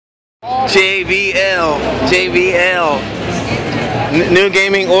JBL. New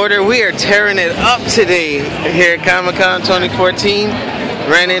gaming order. We are tearing it up today here at Comic-Con 2014.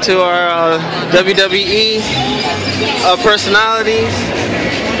 Ran into our WWE personalities.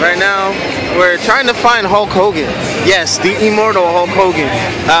 Right now, we're trying to find Hulk Hogan. Yes, the immortal Hulk Hogan.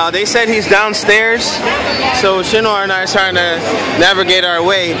 They said he's downstairs, so Shino and I are trying to navigate our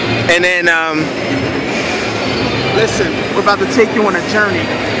way. And then, listen, we're about to take you on a journey.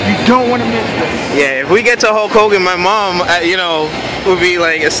 You don't want to miss this. Yeah, if we get to Hulk Hogan, my mom, would be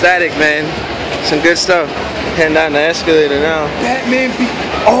like ecstatic, man. Some good stuff. Heading down the escalator now. Batman.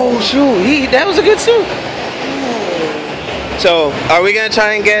 Oh shoot, that was a good suit. So, are we gonna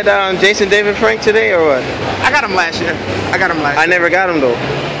try and get Jason David Frank today or what? I got him last year. I never got him though.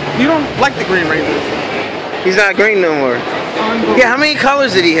 You don't like the Green Ranger? He's not green no more. Yeah, how many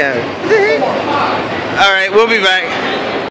colors did he have? All right, we'll be back.